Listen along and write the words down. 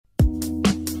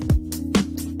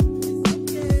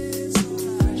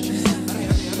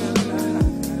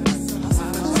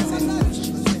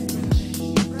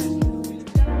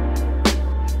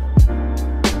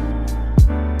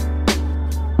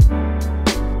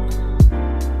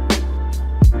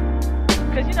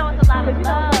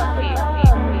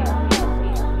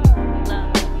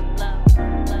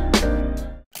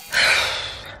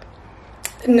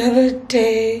Another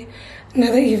day,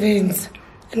 another event.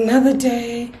 Another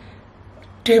day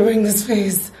doing this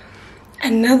face.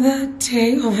 Another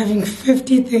day of having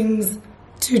 50 things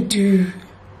to do.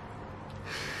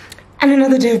 And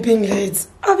another day of being late.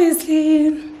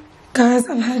 Obviously, guys,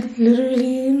 I've had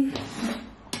literally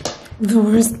the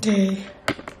worst day.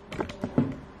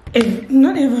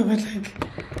 Not ever, but like,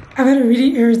 I've had a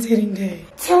really irritating day.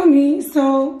 Tell me,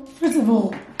 so first of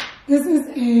all, this is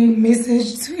a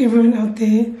message to everyone out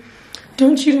there.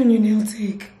 Don't cheat on your nail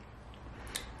take.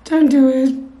 Don't do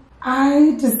it.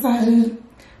 I decided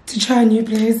to try a new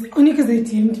place only because they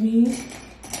DM'd me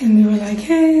and they were like,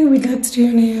 hey, we'd like to do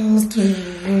your nails.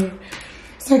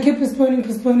 So I kept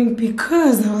postponing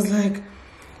because I was like,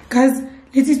 guys,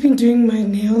 Letty's been doing my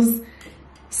nails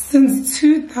since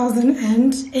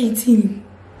 2018.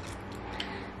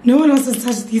 No one else has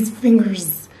touched these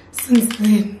fingers since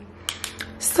then.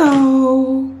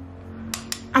 So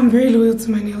I'm very loyal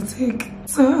to my nail tech.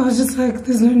 So I was just like,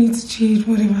 there's no need to cheat,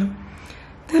 whatever.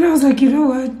 Then I was like, you know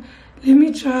what? Let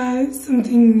me try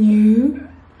something new.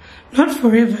 Not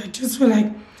forever, just for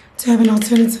like, to have an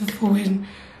alternative for when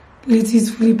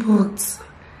Letty's fully booked.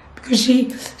 Because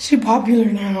she popular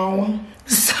now.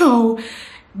 So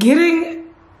getting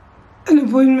an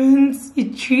appointment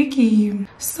is tricky.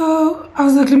 So I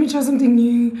was like, let me try something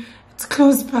new. It's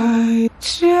close by.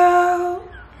 Chill.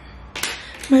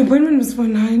 My appointment was for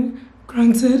 9.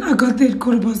 Granted, I got there at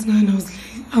 9:15.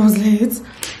 I was late.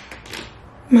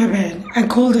 My bad. I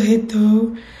called ahead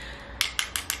though.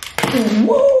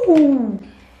 Whoa!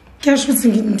 Cash was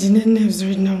getting nerves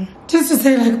right now. Just to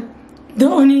say, like, I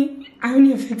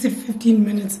only affected 15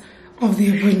 minutes of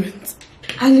the appointment.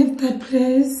 I left that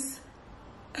place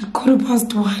at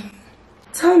 1:15.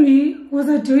 Tell me, was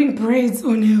I doing braids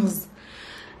or nails?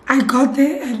 I got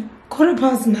there at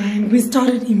 9:15. We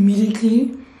started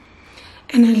immediately.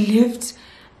 And I left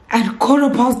at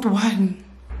 1:15.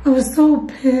 I was so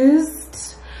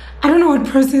pissed. I don't know what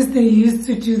process they used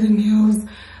to do the nails,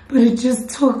 but it just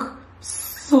took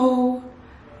so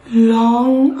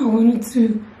long. I wanted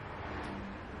to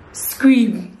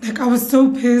scream. Like, I was so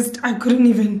pissed. I couldn't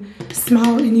even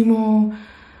smile anymore.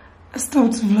 I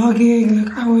stopped vlogging.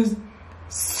 Like, I was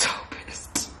so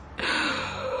pissed.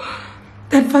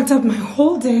 That fucked up my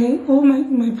whole day, all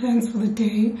my plans for the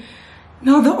day.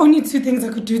 Now the only 2 things I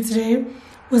could do today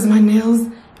was my nails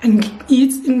and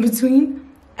eat in between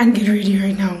and get ready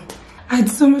right now. I had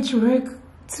so much work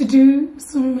to do,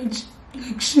 so much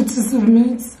like shit to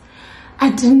submit. I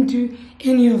didn't do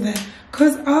any of that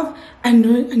because of a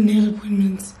nail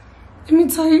appointment. Let me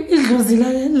tell you,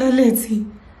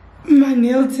 my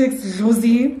nail takes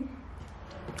Josie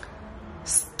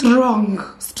strong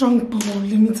ball.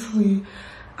 Let me tell you,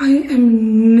 I am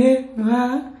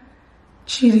never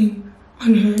cheating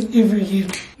on her ever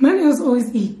again. My nails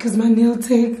always eat because my nail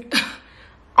take,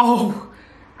 oh,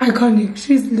 iconic.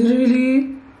 She's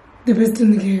literally the best in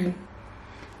the game,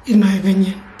 in my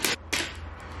opinion.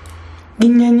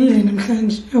 And I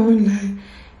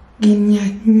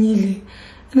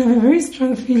have a very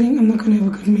strong feeling I'm not gonna have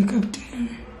a good makeup day.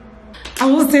 I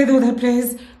will say though, that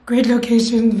place, great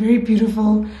location, very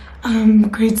beautiful,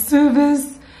 great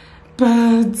service,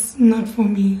 but not for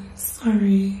me.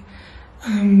 Sorry.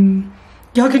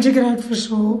 Y'all can check it out for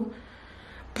sure.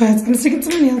 But I'm sticking to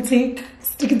my nail tech,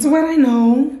 sticking to what I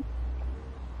know.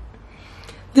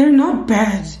 They're not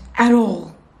bad at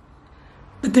all,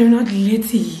 but they're not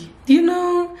litty, you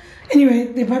know? Anyway,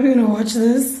 they're probably gonna watch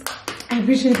this. I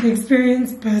appreciate the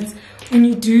experience, but when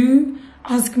you do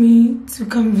ask me to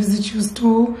come visit your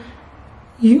store,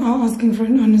 you are asking for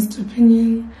an honest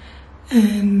opinion,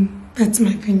 and that's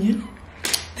my opinion.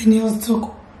 The nails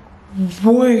took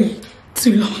way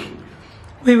too long.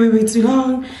 Way too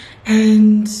long,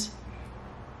 and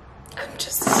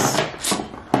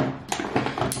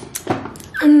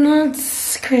I'm not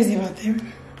crazy about them.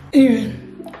 Anyway,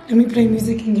 let me play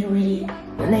music and get ready.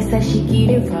 When they say she get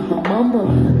it from her mama,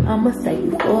 I'ma say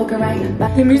you fuck her right.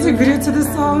 The music video to the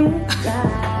song.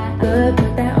 Good,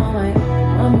 put that on my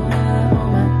mama, on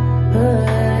my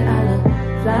hood. I look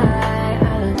fly, I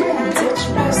look touch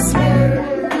my skin.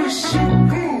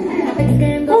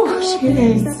 Oh, she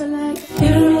is. You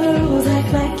don't know the rules,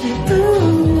 act like you do.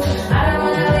 I don't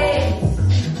wanna wait.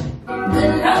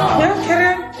 Yeah,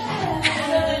 Karen.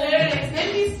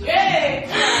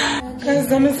 Guys,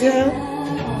 Zama's here.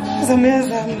 Zama.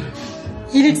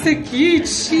 He looks so cute.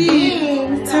 She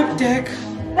top deck.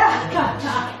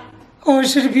 Or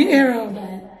should it be arrow?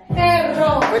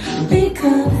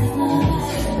 Because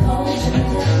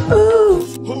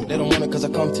ooh. They don't want it cause I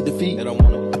come to defeat. They don't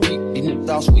want it. I peep These niggas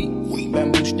all sweet.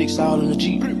 Bamboo sticks all in the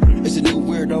Jeep. It's a new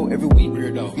weirdo every week.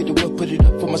 Get the whip, put it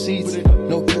up for my seeds.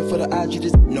 No care for the IG,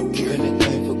 just no care. Do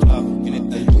anything for clout. Do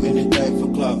anything for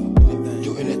clout.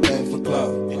 Do anything for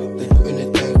clout. They do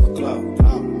anything for clout.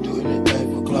 Do anything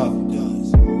for clout.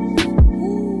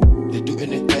 They do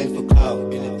anything for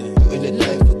clout. Do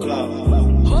anything for clout.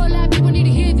 Whole lot of people need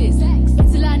to hear this.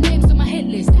 It's a lot of names on my hit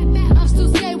list. I'm still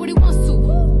saying what he wants to.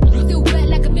 Still wet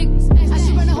like a big. I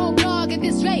should run a whole blog at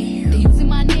this rate. They using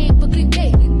my name for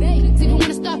clickbait. Even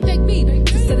wanna start fake beef.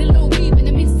 Just said a little beef in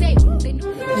the mixtape.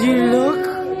 You look.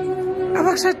 I'm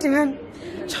actually man.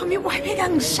 Show me why we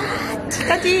don't shot.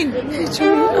 Kadin. Show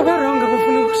me. I'm wrong. I'm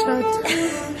gonna shot.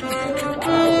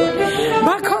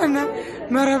 Bakona.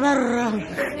 Mara.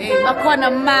 Bakona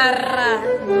Mara.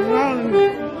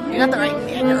 You got the right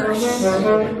niggers.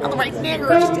 Got the right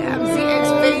niggers. Damn, CX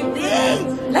baby.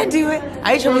 Let's do it.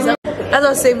 I told me something. As I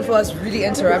was saying before, I was really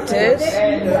interrupted.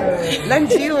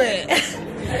 Let's do it.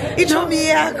 You told me,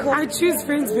 yeah. I choose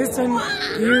friends based on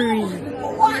beauty.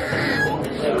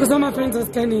 Because all my friends are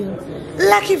scanning.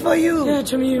 Lucky for you. Yeah,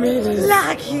 Chummy, you made it.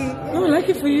 Lucky. No,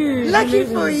 lucky for you. Lucky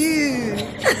for you.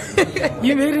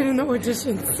 You made it in the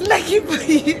auditions. Lucky for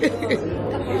you.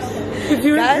 If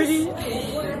you were Guys, pretty.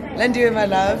 Landzy, my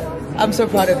love, I'm so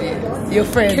proud of you. Your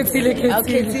friend.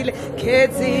 Ketsile.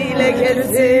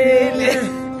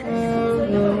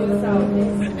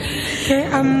 Okay,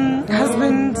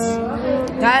 husband.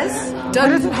 Guys,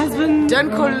 What is it, husband?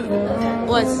 don't call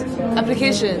what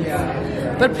applications.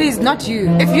 But please, not you.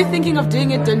 If you're thinking of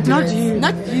doing it, don't do Not it. you.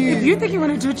 Not you. If you think you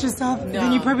want to do it yourself,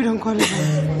 then you probably don't qualify. It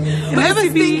has Whoever's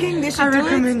to be thinking they should a do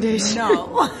recommendation. it,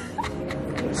 no.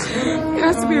 It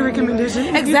has to be a recommendation.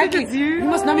 If Exactly. you think it's you, You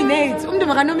must nominate.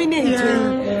 Nominate.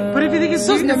 yeah. But if you think it's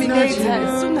you, it's not nominate you.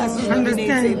 her. Soon as she's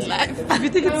nominated. Understand? If you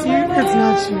think it's you, it's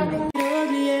not you.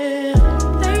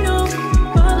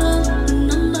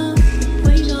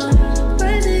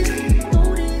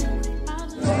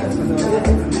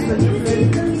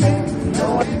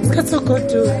 It's so good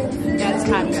too. That's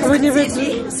kind of When you make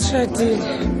it shredded.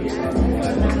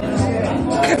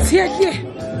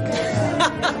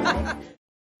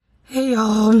 Hey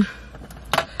y'all.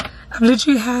 I've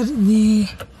literally had the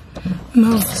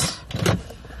most.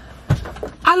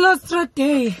 I lost 3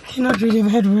 days. Cannot really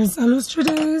have had worse. I lost 3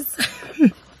 days.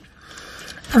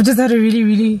 I've just had a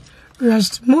really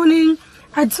rushed morning.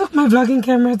 I took my vlogging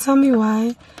camera. Tell me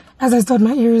why. As I started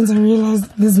my earrings, I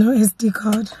realized there's no SD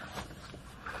card.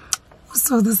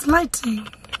 Also, this lighting.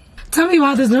 Tell me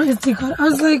why there's no SD card. I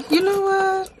was like, you know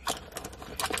what?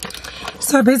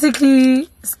 So I basically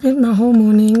spent my whole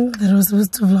morning that I was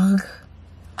supposed to vlog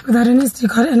without an SD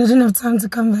card, and I didn't have time to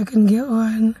come back and get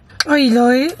one. Oh,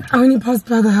 Eloy, I only passed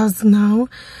by the house now.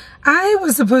 I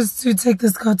was supposed to take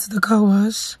this car to the car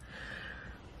wash,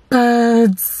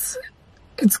 but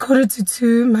it's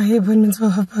 2:45. My hair appointment's for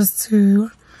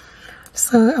 2:30,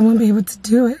 so I won't be able to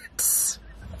do it.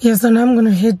 Yeah, so now I'm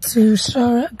gonna head to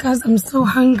Shara. Guys, I'm so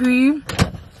hungry.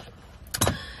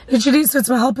 Literally, so it's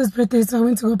my helper's birthday, so I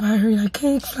went to go buy her like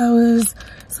cake, flowers,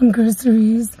 some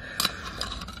groceries.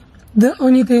 The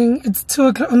only thing, it's 2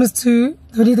 o'clock, almost 2.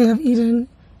 The only thing I've eaten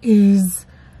is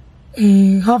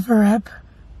a half a wrap,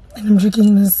 and I'm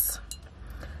drinking this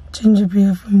ginger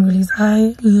beer from Woolies.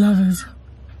 I love it.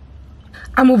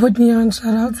 I'm gonna put me on,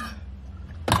 shout out.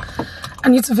 I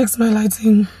need to fix my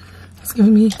lighting. It's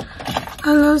giving me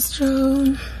a low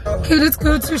strobe. Okay, let's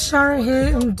go to Shara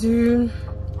here and do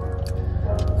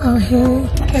our hair.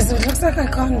 Okay, so it looks like I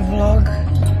can't vlog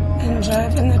and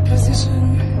drive in that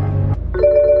position.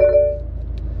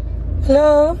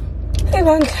 Hello? Hey,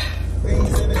 man.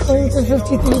 Going to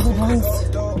 50 things at once.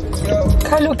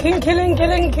 Hello, king. You're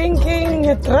driving,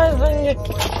 you're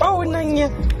phone,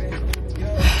 you're...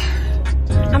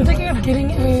 I'm thinking of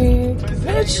getting a...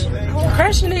 Bitch, I'm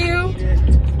crashing into you.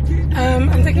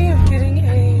 I'm thinking of getting a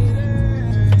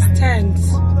stand.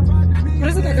 What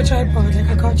is it, like a tripod? Like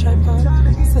a car tripod?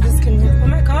 So this can work. Oh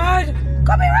my god!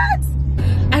 Copyright!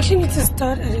 I actually need to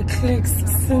start at a clicks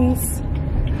since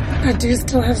I do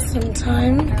still have some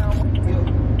time.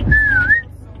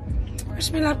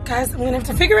 Wish me luck, guys. I'm gonna have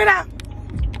to figure it out.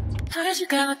 How did you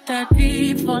got that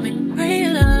beat for me?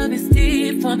 Real love is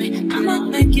deep for me. I'ma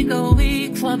make you go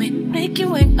weak for me. Make you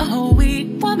wait a whole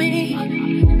week for me.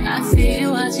 I see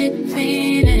you watching,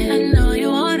 feeling. I know you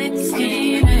want it,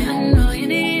 scheming. I know you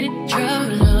need it,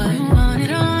 trouble. You want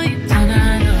it all, you don't.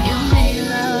 I know you need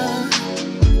love.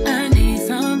 I need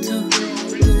some too.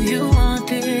 Do you want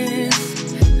this?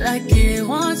 Like it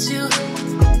wants you.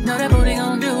 Know that booty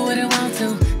gon' do what it wants to.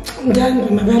 I'm done,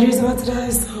 but my battery's about to die,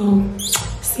 so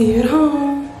see you at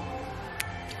home.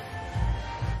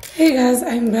 Hey guys,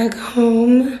 I'm back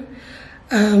home.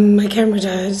 My camera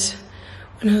died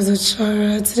when I was at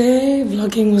Shara today.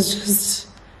 Vlogging was just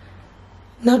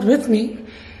not with me.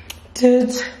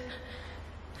 Did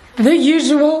the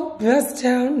usual bust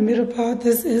down middle part.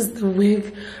 This is the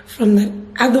wig from the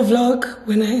other vlog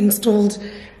when I installed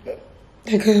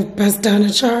like a bust down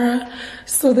at Shara.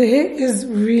 So the hair is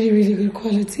really good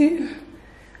quality.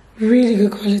 Really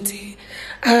good quality.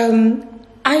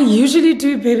 I usually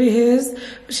do baby hairs,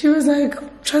 but she was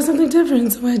like, try something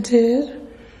different, so I did.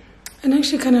 And I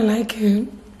actually kind of like it.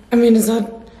 I mean, it's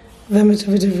not that much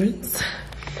of a difference.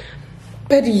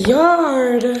 But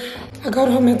yard, I got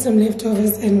home, had some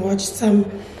leftovers and watched some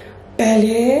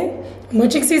ballet. I'm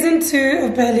watching season 2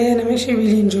 of ballet and I'm actually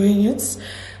really enjoying it.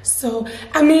 So,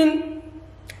 I mean,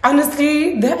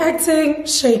 honestly, the acting,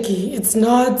 shaky. It's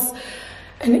not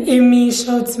an Emmy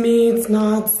show to me, it's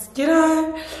not, you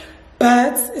know,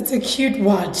 but it's a cute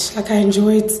watch. Like, I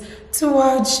enjoy it to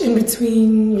watch in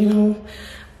between, you know,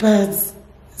 but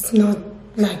it's not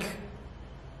like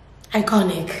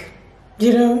iconic,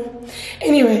 you know.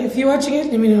 Anyway, if you're watching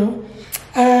it, let me know.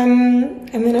 And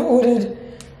then I ordered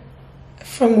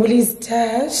from Woolies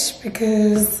Dash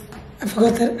because I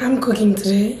forgot that I'm cooking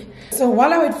today. So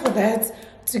while I wait for that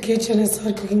to kitchen and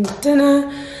start cooking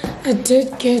dinner, I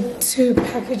did get 2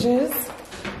 packages.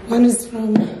 One is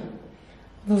from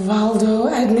Valdo.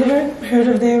 I'd never heard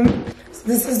of them. So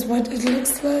this is what it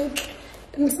looks like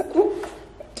inside. Ooh,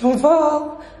 don't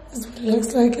fall. This is what it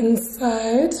looks like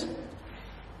inside.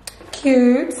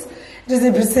 Cute. It is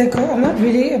a Prosecco. I'm not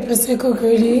really a Prosecco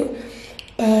girly,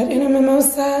 but in a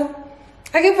mimosa,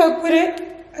 I can fuck with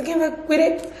it. I can fuck with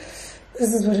it.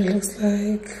 This is what it looks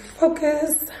like.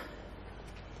 Focus.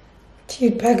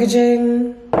 Cute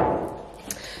packaging.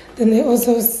 Then they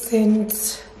also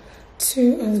sent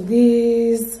 2 of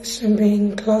these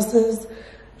champagne glasses.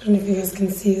 I don't know if you guys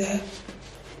can see that.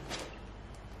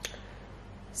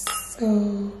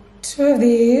 So 2 of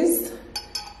these.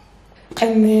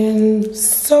 And then,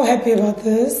 so happy about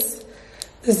this.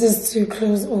 This is to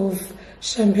close off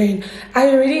champagne. I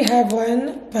already have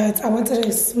one, but I wanted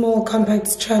a small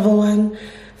compact travel one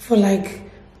for like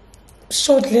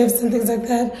short lives and things like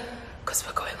that, because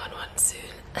we're going on one soon.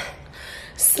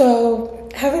 So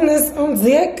having this on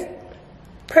deck,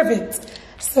 perfect.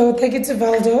 So thank you to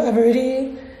Valdo. I've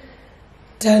already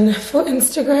done for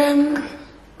Instagram,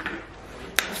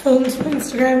 filmed for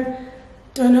Instagram.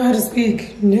 Do I know how to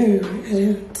speak? No, I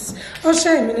don't. Oh,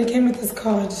 shame, and it came with this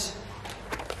card.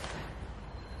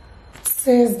 It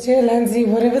says, Dear Landzy,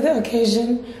 whatever the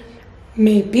occasion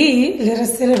may be, let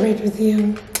us celebrate with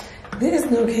you. There is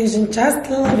no occasion, just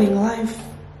living life.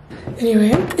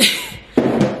 Anyway,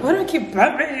 why do I keep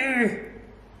bumping you?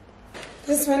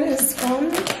 This one is from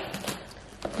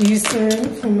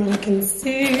Eucerin, from what I can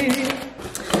see.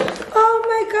 Oh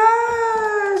my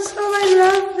gosh! Oh, I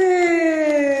love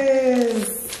this!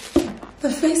 The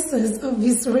faces of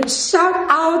Eucerin. Shout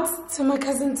out to my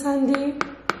cousin Tandy.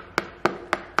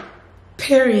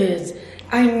 Period.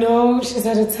 I know she's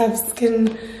had a tough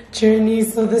skin journey,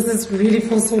 so this is really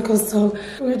full circle. So,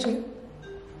 where'd you?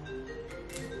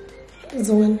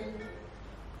 There's one.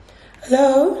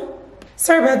 Hello?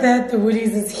 Sorry about that. The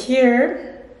Woolies is here.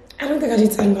 I don't think I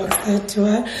need to unbox that to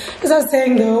her. As I was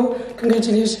saying though,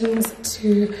 congratulations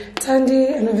to Tandy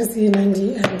and obviously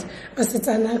Nandi and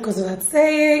Masitana, because of that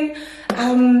saying.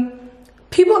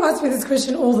 People ask me this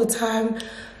question all the time.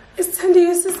 Is Tandy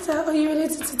your sister? Are you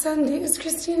related to Tandy? Is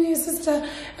Christina your sister?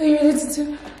 Are you related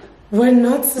to... We're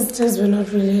not sisters, we're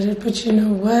not related, but you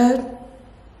know what?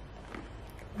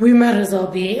 We might as well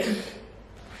be.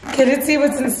 Okay, let's see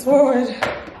what's in store.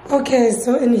 Okay,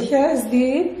 so in here is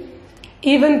the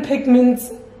Even Pigment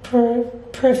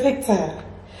Perfector.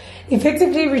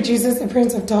 Effectively reduces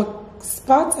appearance of dark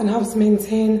spots and helps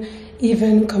maintain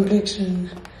even complexion,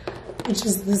 which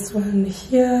is this one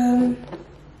here.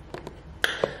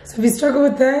 So if you struggle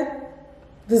with that,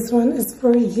 this one is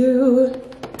for you.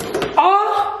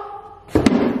 Oh!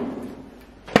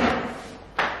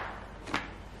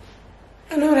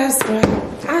 I know that's right.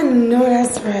 I know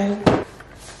that's right.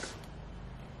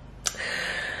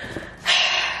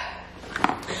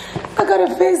 I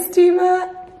got a face steamer.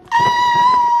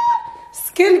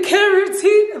 Skincare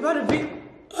routine about to be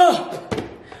up.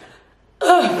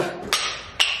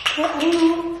 I don't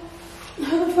know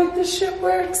how the fuck this shit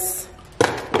works.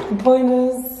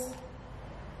 Pointers.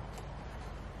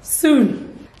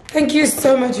 Soon. Thank you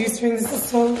so much, Eucerin. This is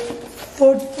so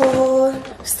thoughtful.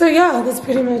 So yeah, that's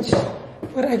pretty much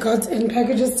what I got in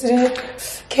packages today.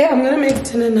 Okay, I'm gonna make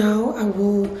dinner now. I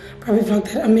will probably vlog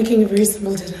that. I'm making a very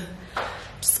simple dinner.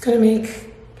 Just gonna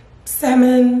make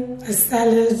salmon, a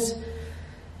salad,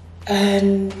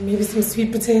 and maybe some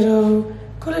sweet potato,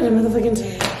 call it a motherfucking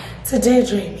day, to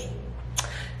daydream me.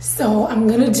 So I'm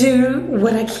gonna do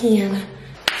what I can.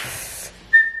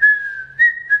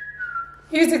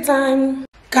 Music time.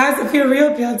 Guys, if you're a real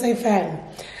Beyonce fan,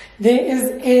 there is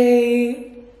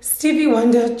a Stevie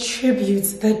Wonder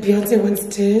tribute that Beyonce once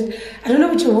did. I don't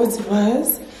know which awards it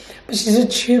was, but she did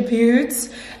a tribute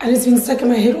and it's been stuck in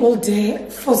my head all day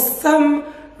for some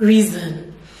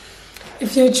reason.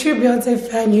 If you're a true Beyonce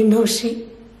fan, you know she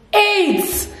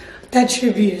ate that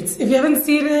tribute. If you haven't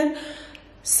seen it,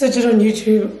 search it on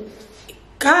YouTube.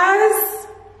 Guys,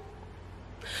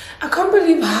 I can't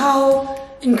believe how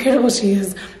incredible she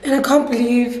is, and I can't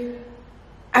believe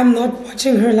I'm not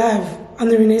watching her live on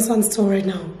the Renaissance tour right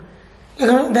now.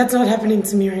 Like, that's not happening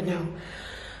to me right now.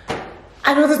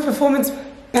 I know this performance,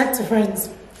 Back to Friends,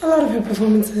 a lot of her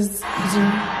performances.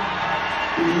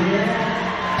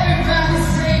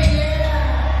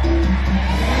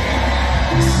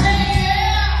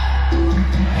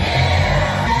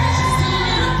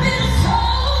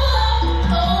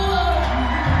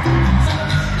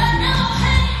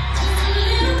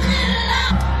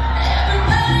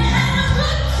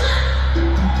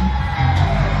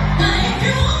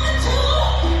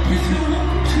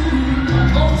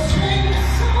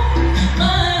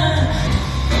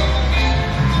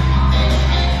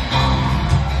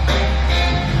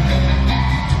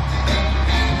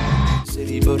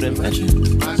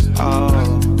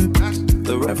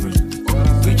 The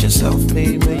reverend, reaching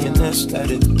self-made millionaire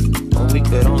status. When we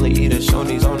could only eat at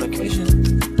Shoney's on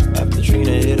occasion. After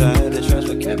Trina hit, I had to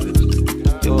transfer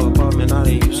campus. Your apartment I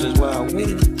didn't use since where I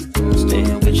waited.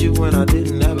 Staying with you when I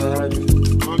didn't ever have you.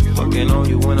 Fucking on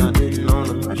you when I didn't own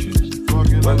the mattress.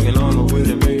 Working on the way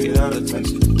to make it out of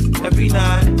Texas. Every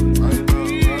night,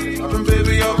 and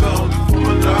baby, I'll go for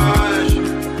my night.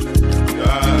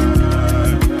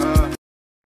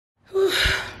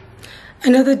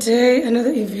 Another day,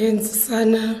 another event,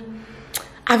 Sana.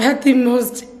 I've had the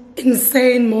most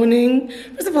insane morning.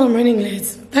 First of all, I'm running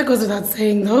late. That goes without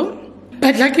saying though.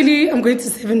 But luckily, I'm going to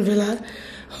Seven Villa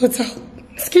Hotel.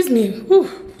 Excuse me. Ooh.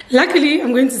 Luckily,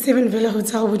 I'm going to Seven Villa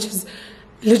Hotel, which is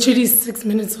literally 6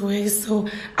 minutes away. So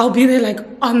I'll be there like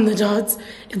on the dot.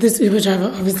 If this Uber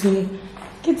driver obviously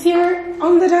gets here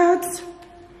on the dot.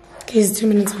 Okay, he's 2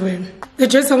 minutes away. The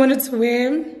dress I wanted to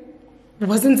wear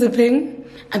wasn't zipping.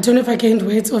 I don't know if I gained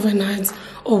weight overnight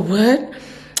or what,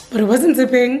 but it wasn't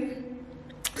zipping.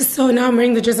 So now I'm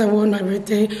wearing the dress I wore on my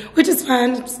birthday, which is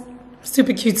fine. It's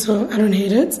super cute, so I don't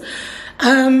hate it.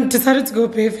 Decided to go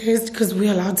barefaced because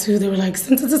we're allowed to. They were like,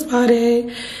 since it's a spa day,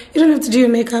 you don't have to do your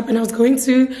makeup. And I was going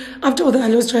to, after all the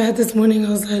aloe I had this morning, I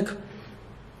was like,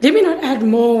 let me not add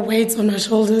more weight on my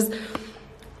shoulders.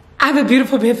 I have a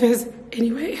beautiful bareface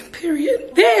anyway,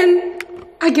 period. Then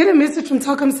I get a message from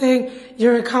Telkom saying,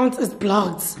 your account is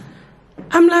blocked.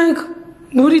 I'm like,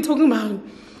 what are you talking about?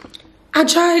 I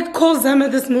tried call Zama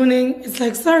this morning. It's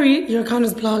like, sorry, your account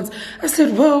is blocked. I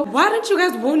said, well, why don't you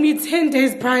guys warn me 10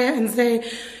 days prior and say,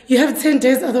 you have 10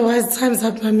 days, otherwise time's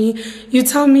up, mommy. You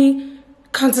tell me,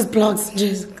 account is blocked,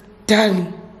 just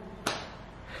done.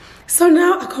 So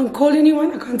now I can't call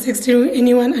anyone, I can't text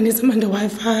anyone unless I'm under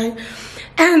Wi-Fi.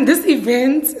 And this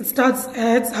event, it starts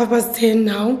at 10:30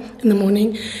 now in the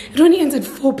morning. It only ends at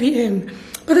 4 p.m.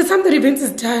 By the time the event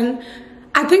is done,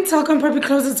 I think Telkom probably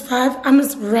closes 5. I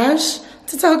must rush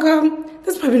to Telkom.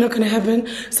 That's probably not going to happen.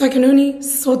 So I can only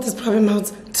sort this problem out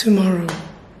tomorrow.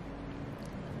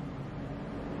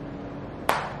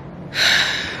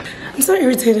 I'm so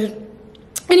irritated.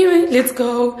 Anyway, let's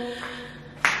go.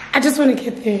 I just want to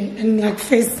get there and like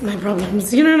face my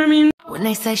problems. You know what I mean? When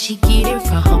they say she get it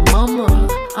from her mama,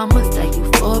 I'ma say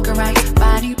you fucking right.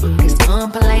 Body book is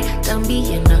unpolite. Don't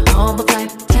be in the humble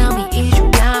type. Tell me, is you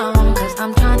down? Cause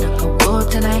I'm trying to go up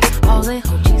tonight. All in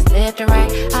hoochies left and right.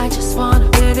 I just wanna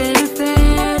live in a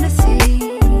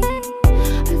fantasy.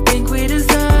 I think we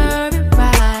deserve it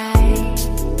right.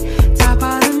 Top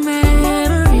of the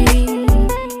memories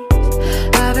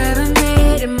I've ever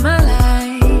made in my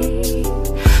life.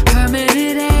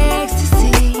 Permanent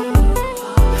ecstasy.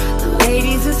 The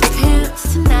ladies is pimps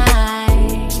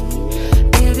tonight.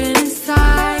 Living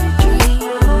inside a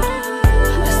dream.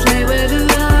 Let's lay where the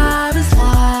love is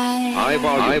like. I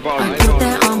put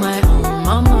that on my own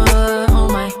mama, on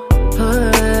my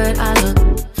hood. I look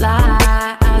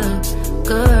fly, I look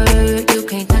good. You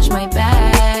can't touch my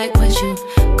back, but you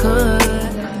could.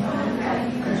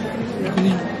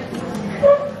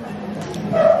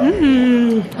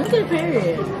 I'm getting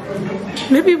period.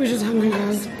 Maybe we're just hungry,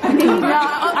 guys.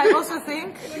 I also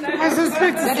think I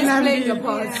suspect that it's is not playing me. a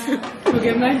part.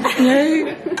 Okay, man.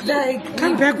 Yeah. Like,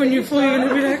 Come back when you're full, you're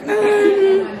gonna be like,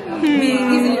 be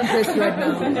easily impressed right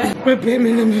now. we're bare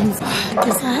minimums.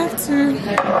 Guess I have to.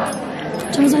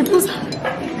 James, my clothes.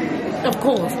 Of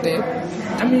course, babe.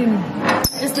 I mean,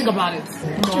 just think about it.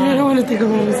 Jimmy, I don't want to think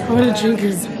about this. I want to drink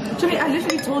this. Jimmy, I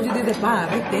literally told you there's a bar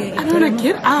right there. I don't want to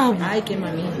get up. I get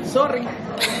mommy. Sorry.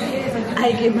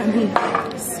 I get mommy.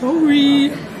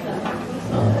 Sorry.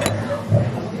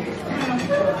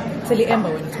 Tell the Ember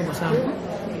when it's going to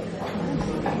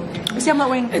see, I'm not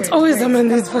wearing. It's always them in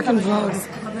these fucking vlogs.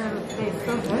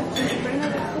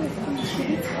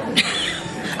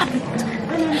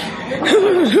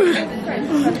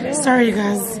 Sorry, you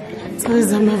guys. It's always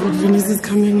them, but Venice is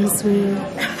coming this week.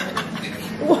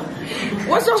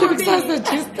 What's wrong with me? Just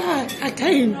that. I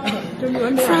came.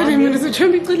 Friday, when it's a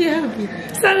trumpet, really happy.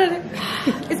 Saturday.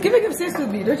 It's giving obsessed with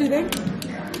me, don't you think?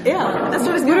 Yeah, that's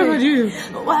what it's What giving. about you?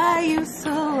 Why are you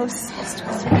so obsessed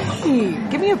with me?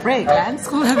 Give me a break, man. It's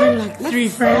called having like 3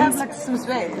 Have friends. like some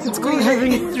space. It's called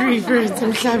having 3 friends.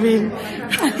 I'm clubbing.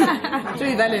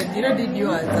 Truly valid. You don't need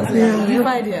yours. That's Yeah. You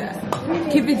find here.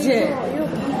 Keep it here.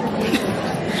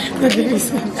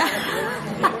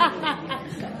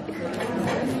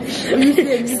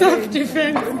 Okay,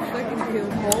 self-defense.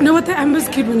 You know what the Amber's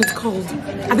kid when it's cold?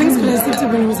 I think it's because I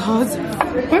slept when it was hot.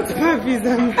 What's puppies?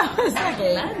 It's like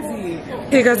Landzy.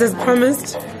 Hey guys, as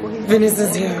promised,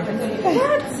 Vanessa's here.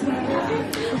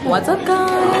 What's up,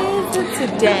 guys?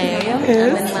 Today I'm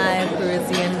Yes. in my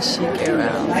Parisian chic era.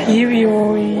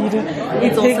 Period.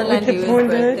 It's also Landzy's It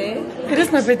birthday.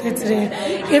 is my birthday today.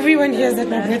 Everyone here is at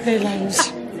my birthday lunch.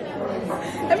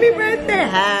 Happy birthday.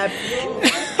 Happy.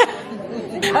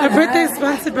 My birthday is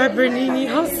sponsored by Bernini.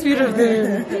 How sweet of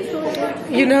them.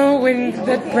 You know, when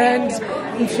that brand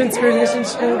influence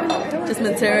relationship. Just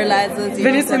materializes. You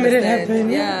Vanessa don't made it understand. happen.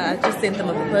 Yeah, I just sent them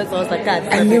a proposal. I was like, God,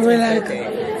 And they were like,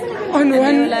 on they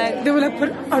one, were like- they were like,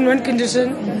 put on one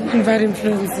condition, invite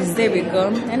influencers. there we go.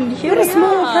 And here What a we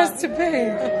small are. price to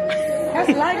pay. That's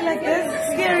lying like this.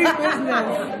 Scary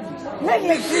business. Lying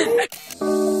like this.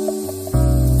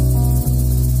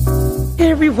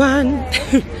 Hey everyone.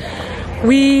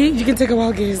 You can take a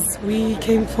wild guess. We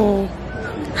came for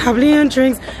Hablian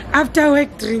drinks, after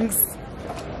work drinks.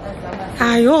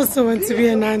 I also want to be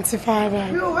a 9 to 5.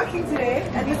 We were working today,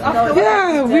 and it's after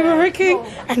Yeah, we were working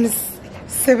and it's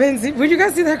 70. Will you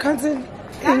guys see that content?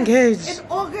 Engaged. In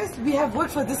August, we have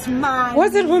worked for this man.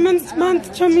 Was it Women's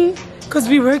Month, Chummy? Because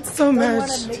we worked so I don't much.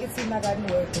 want to make it seem like I didn't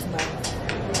work this month.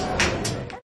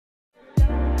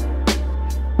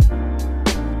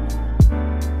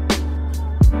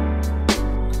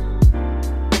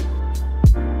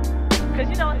 Cause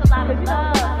you know it's a lot of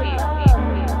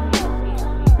love.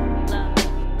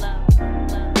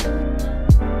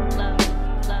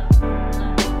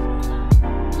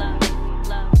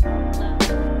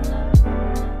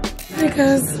 Hi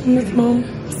guys, I'm with mom.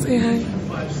 Say hi.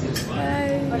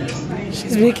 Hi.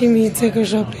 She's making me take her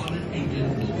shopping.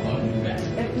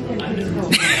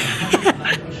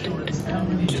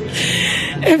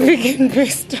 Epic in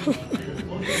Bristol.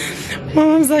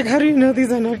 Mom's like, how do you know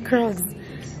these are not Crocs?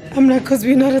 I'm like, because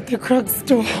we're not at the Crocs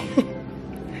store.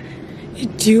 You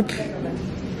dupe.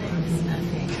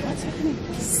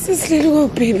 It's this little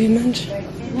baby munch.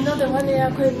 You know the one here,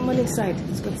 Morning Side.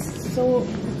 It's got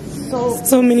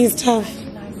So many stuff.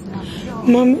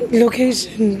 Mom,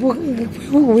 location,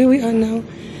 where we are now.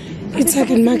 It's like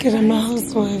in market. I'm a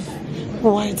housewife,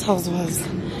 white housewife.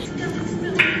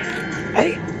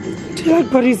 Do you like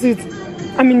bodysuits?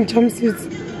 I mean jumpsuits.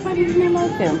 Why do you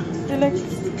like them? They like,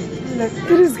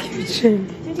 It is cute, Shane.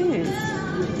 it is.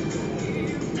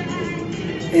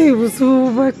 Hey, what's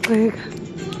up? It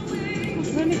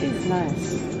really is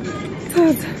nice.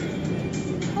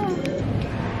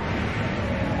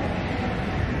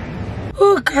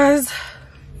 Oh, guys. Oh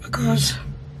my gosh.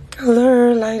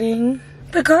 Color lighting.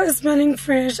 The car is smelling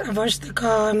fresh. I've washed the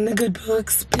car. I'm in the good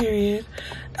books, period.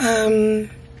 My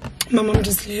mom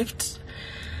just left.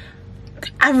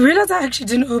 I realized I actually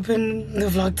didn't open the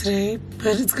vlog today,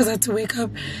 but it's because I had to wake up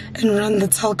and run the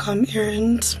telecom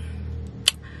errand,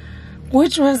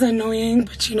 which was annoying,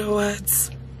 but you know what?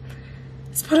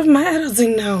 It's part of my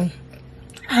adulting now.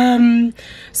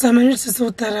 So I managed to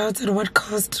sort that out at what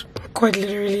cost, quite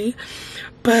literally,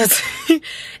 but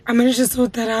I managed to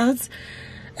sort that out,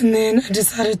 and then I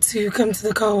decided to come to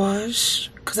the car wash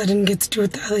because I didn't get to do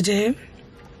it the other day,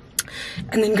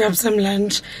 and then grab some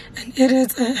lunch and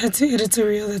edit. I had to edit a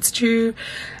reel, that's true.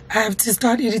 I have to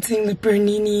start editing the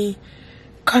Bernini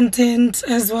content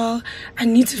as well. I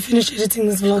need to finish editing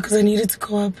this vlog because I need it to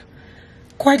go up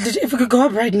quite legit. If it could go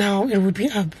up right now, it would be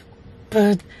up,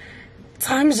 but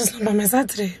time is just not by my side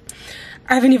today.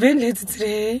 I have an event later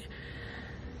today.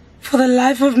 For the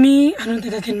life of me, I don't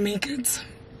think I can make it.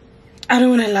 I don't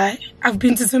want to lie. I've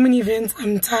been to so many events.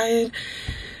 I'm tired.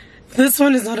 This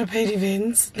one is not a paid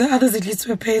event. The others at least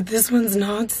were paid. This one's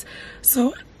not.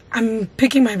 So I'm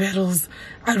picking my battles.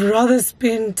 I'd rather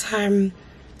spend time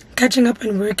catching up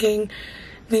and working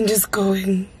than just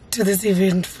going to this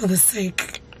event for the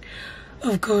sake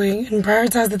of going, and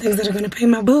prioritize the things that are going to pay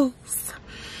my bills.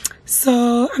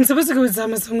 So I'm supposed to go with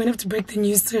Zama, so I'm going to have to break the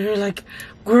news to her like,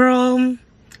 girl,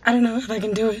 I don't know if I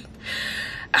can do it.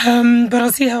 But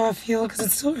I'll see how I feel because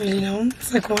it's so early now.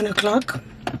 It's like 1 o'clock.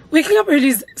 Waking up early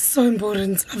is so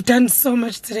important. I've done so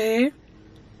much today.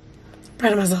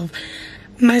 Proud of myself.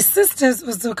 My sister's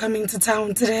also coming to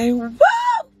town today. Woo!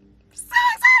 So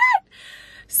excited!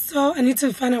 So I need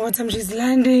to find out what time she's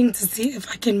landing to see if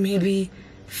I can maybe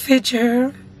fetch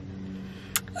her.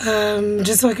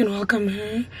 Just so I can welcome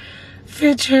her.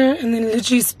 Fetch her and then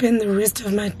literally spend the rest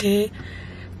of my day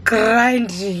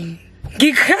grinding. I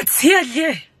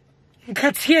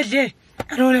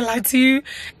don't want to lie to you.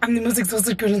 I'm the most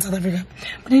exhausted girl in South Africa.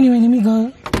 But anyway, let me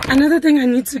go. Another thing I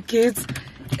need to get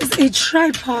is a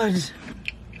tripod.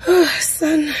 Oh,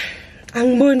 son.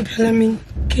 I'm born filming.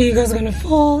 Okay, you guys are gonna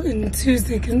fall in 2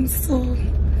 seconds, so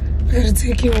I gotta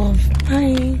take you off.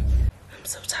 Bye. I'm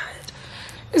so tired.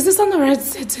 Is this on the right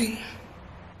setting?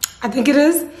 I think it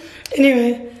is.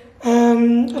 Anyway,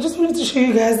 I just wanted to show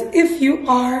you guys, if you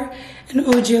are an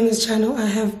OG on this channel, I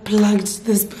have plugged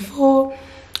this before.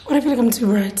 What, I feel like I'm too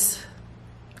bright.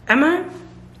 Am I?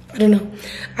 I don't know.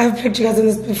 I've picked you guys on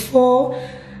this before,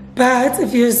 but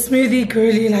if you're a smoothie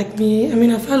girly like me, I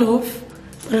mean, I fell off,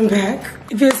 but I'm back.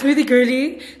 If you're a smoothie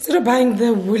girly, instead of buying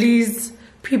the Woolies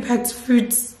pre-packed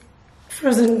fruits,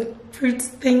 frozen fruit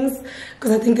things,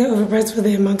 because I think they're overpriced for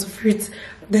the amount of fruit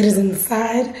that is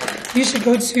inside, you should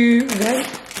go to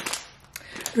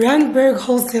Randburg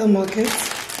Wholesale Market.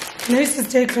 And I used to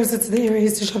stay closer to the area. I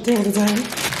used to shop there all the time.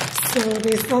 So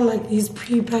they sell like these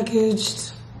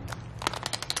pre-packaged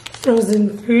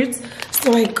frozen fruits.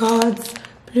 So I got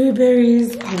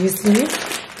blueberries, obviously.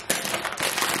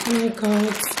 And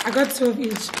I got 2 of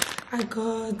each. I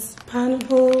got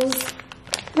pineapples,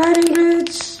 Lighting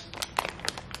Ridge.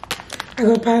 I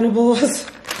got pineapples.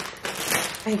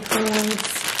 I got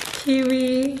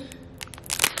kiwi.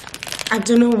 I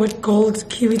don't know what gold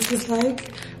kiwi tastes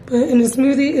like, but in a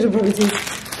smoothie, it'll probably taste.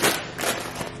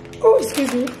 Oh,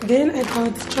 excuse me. Then I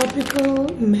got tropical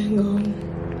mango.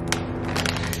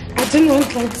 I didn't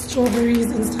want like strawberries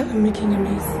and stuff. I'm making a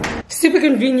mess. Super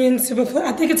convenient, super full.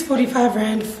 I think it's 45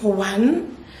 Rand for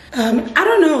one. I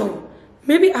don't know.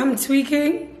 Maybe I'm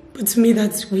tweaking, but to me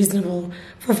that's reasonable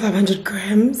for 500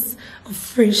 grams of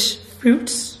fresh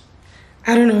fruit.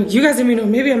 I don't know. You guys let me know.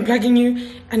 Maybe I'm plugging you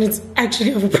and it's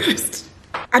actually overpriced.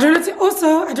 I don't have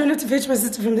to fetch my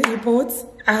sister from the airport.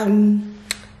 I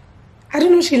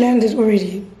don't know, she landed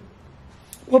already.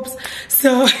 Whoops.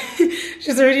 So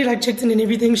she's already like checked in and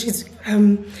everything. She's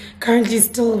currently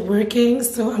still working,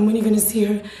 so I'm only gonna see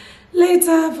her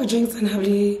later for drinks and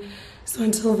habli. So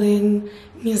until then,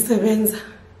 Benz.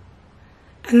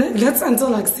 And that's until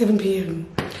like 7 p.m.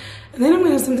 And then I'm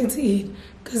gonna have something to eat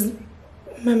because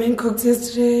my man cooked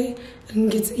yesterday. I didn't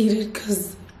get to eat it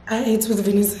because I ate with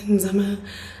Vanessa and Zama.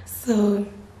 So I'm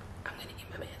gonna eat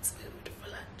my man's food for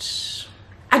lunch.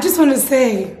 I just want to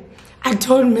say, I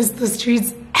don't miss the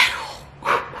streets at all.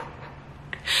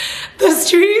 The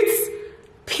streets,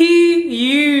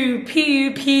 P-U.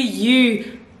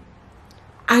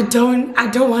 I don't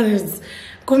want it.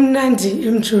 Kumnandi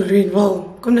imchulwini.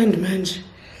 Well, kumnandi manje.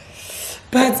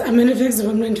 But I'm gonna fix it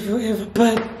kumnandi forever.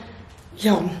 But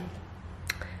yo,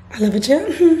 I love it, yeah.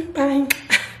 Bye.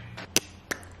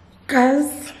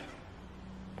 Guys,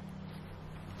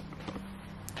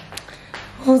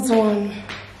 hold on.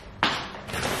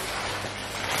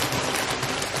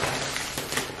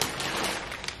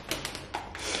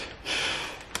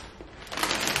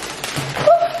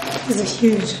 These are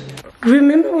huge.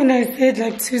 Remember when I said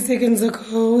like 2 seconds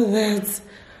ago that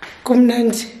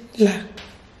kumnandi la?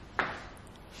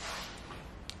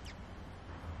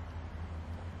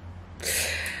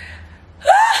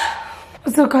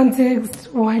 So context,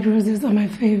 white roses are my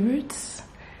favorites.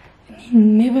 And he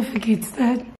never forgets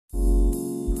that.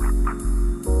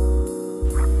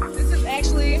 This is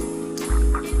actually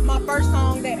my first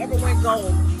song that ever went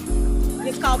gold.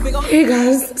 It's called Big Ol'. Hey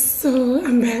guys, so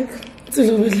I'm back. It's a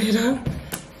little bit later.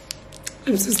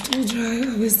 I'm still dry,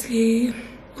 obviously.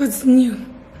 What's new?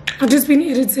 I've just been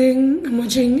editing. I'm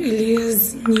watching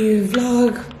Aaliyah's new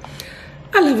vlog.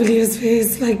 I love Aaliyah's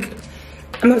face. Like,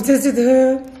 I'm obsessed with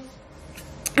her.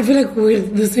 I feel like we're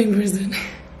the same person.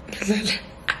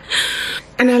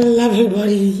 And I love her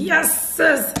body. Yes,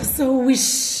 yes. So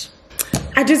wish.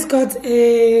 I just got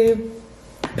a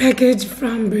package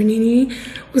from Bernini. We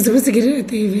were supposed to get it at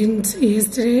the event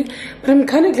yesterday, but I'm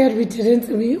kind of glad we didn't.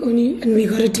 We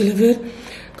got it delivered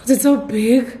because it's so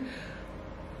big.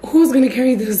 Who's gonna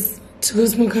carry this to go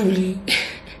smoke heavily?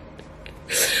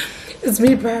 It's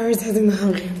me prioritizing the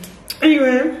hungry.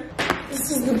 Anyway,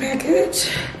 this is the package.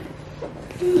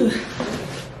 Ooh.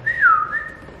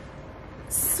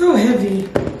 So heavy.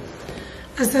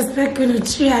 I suspect gonna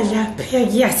try.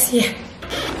 Yes, yeah.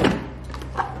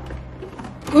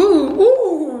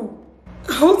 Ooh.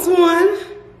 Hold on.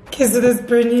 Okay, so this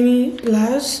Bernini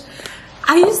blush.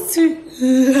 I used to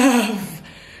love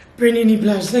Bernini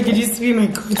blush. Like, it used to be my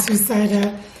go-to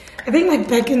cider. I think like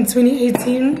back in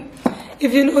 2018.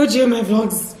 If you're an OG of my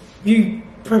vlogs, you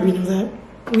probably know that.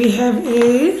 We have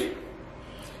a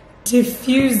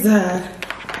diffuser.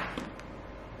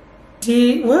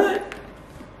 What?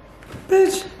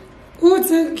 Bitch. Oh, it's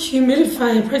a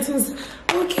humidifier.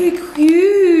 Okay,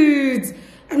 cute.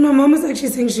 And my mom is actually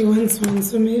saying she wants one,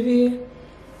 so maybe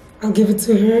I'll give it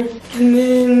to her. And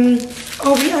then,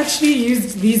 oh, we actually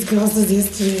used these glasses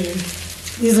yesterday.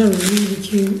 These are really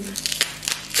cute.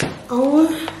 Oh,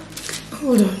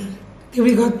 hold on. Okay,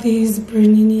 we got these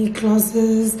Bernini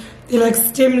glasses. They're like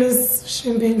stemless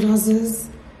champagne glasses.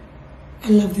 I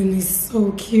love them. They're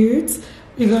so cute.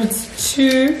 We got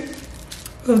 2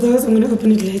 of those. I'm going to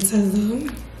open it later though.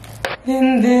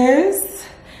 Then there's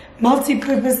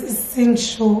multi-purpose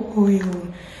essential oil.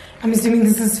 I'm assuming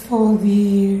this is for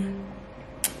the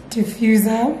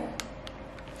diffuser.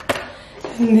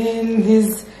 And then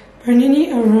there's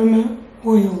Bernini aroma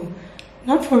oil.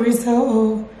 Not for resale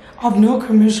or of no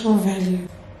commercial value.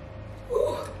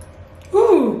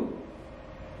 Ooh.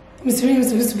 I'm assuming I'm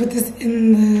supposed to put this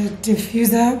in the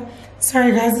diffuser.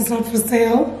 Sorry guys, it's not for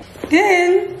sale.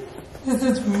 Then, this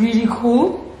is really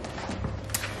cool.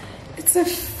 It's a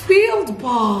field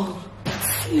ball.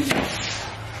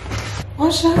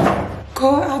 Washa,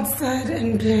 go outside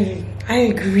and play. I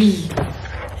agree.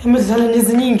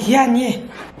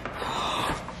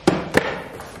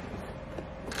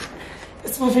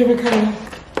 It's my favorite color.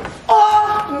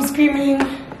 Oh, I'm screaming.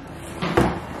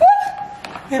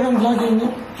 Babe, I'm vlogging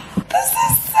it. This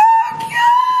is so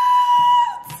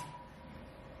cute!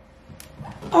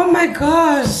 Oh my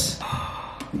gosh.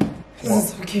 This is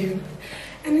so cute.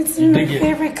 And it's in my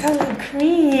favorite color,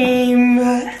 cream.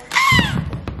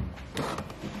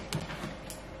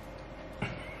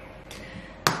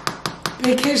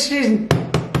 Vacation.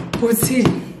 Boutique.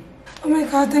 Oh my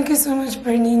god, thank you so much,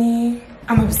 Bernini.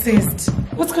 I'm obsessed.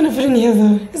 What's gonna fit in here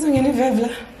though? Is it gonna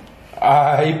vevla?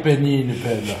 Ai, Bernini,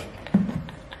 bella.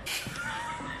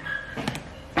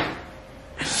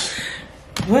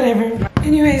 Whatever.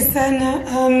 Anyway, Sana,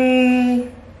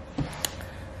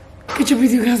 catch up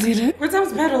with you guys later. What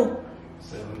time's battle?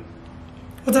 7.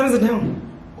 What time is it now?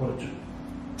 8.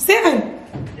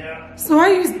 7? Yeah. So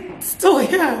why are you still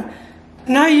here?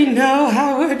 Now you know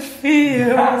how it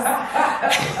feels.